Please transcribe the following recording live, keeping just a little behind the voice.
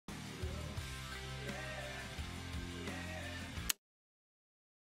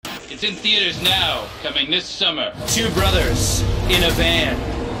It's in theaters now, coming this summer. Two brothers in a van,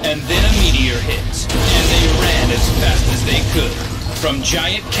 and then a meteor hit, and they ran as fast as they could from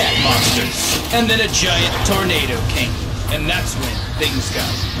giant cat monsters, and then a giant tornado came, and that's when things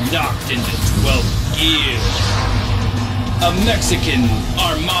got knocked into 12th gear. A Mexican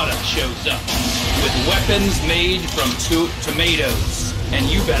armada shows up with weapons made from tomatoes, and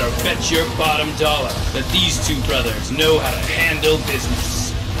you better bet your bottom dollar that these two brothers know how to handle business.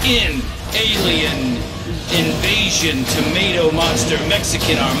 In Alien Invasion Tomato Monster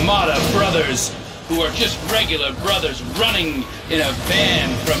Mexican Armada brothers, who are just regular brothers running in a van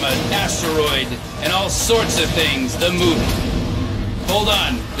from an asteroid and all sorts of things, the movie. Hold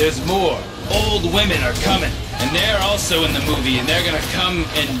on, there's more. Old women are coming, and they're also in the movie, and they're gonna come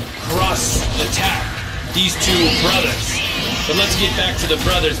and cross-attack these two brothers. But let's get back to the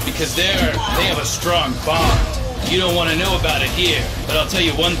brothers, because they have a strong bond. You don't want to know about it here, but I'll tell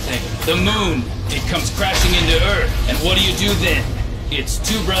you one thing. The moon, it comes crashing into Earth, and what do you do then? It's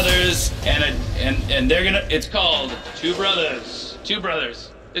two brothers, and they're gonna, it's called Two Brothers. Two Brothers.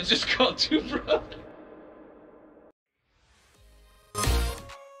 It's just called Two Brothers.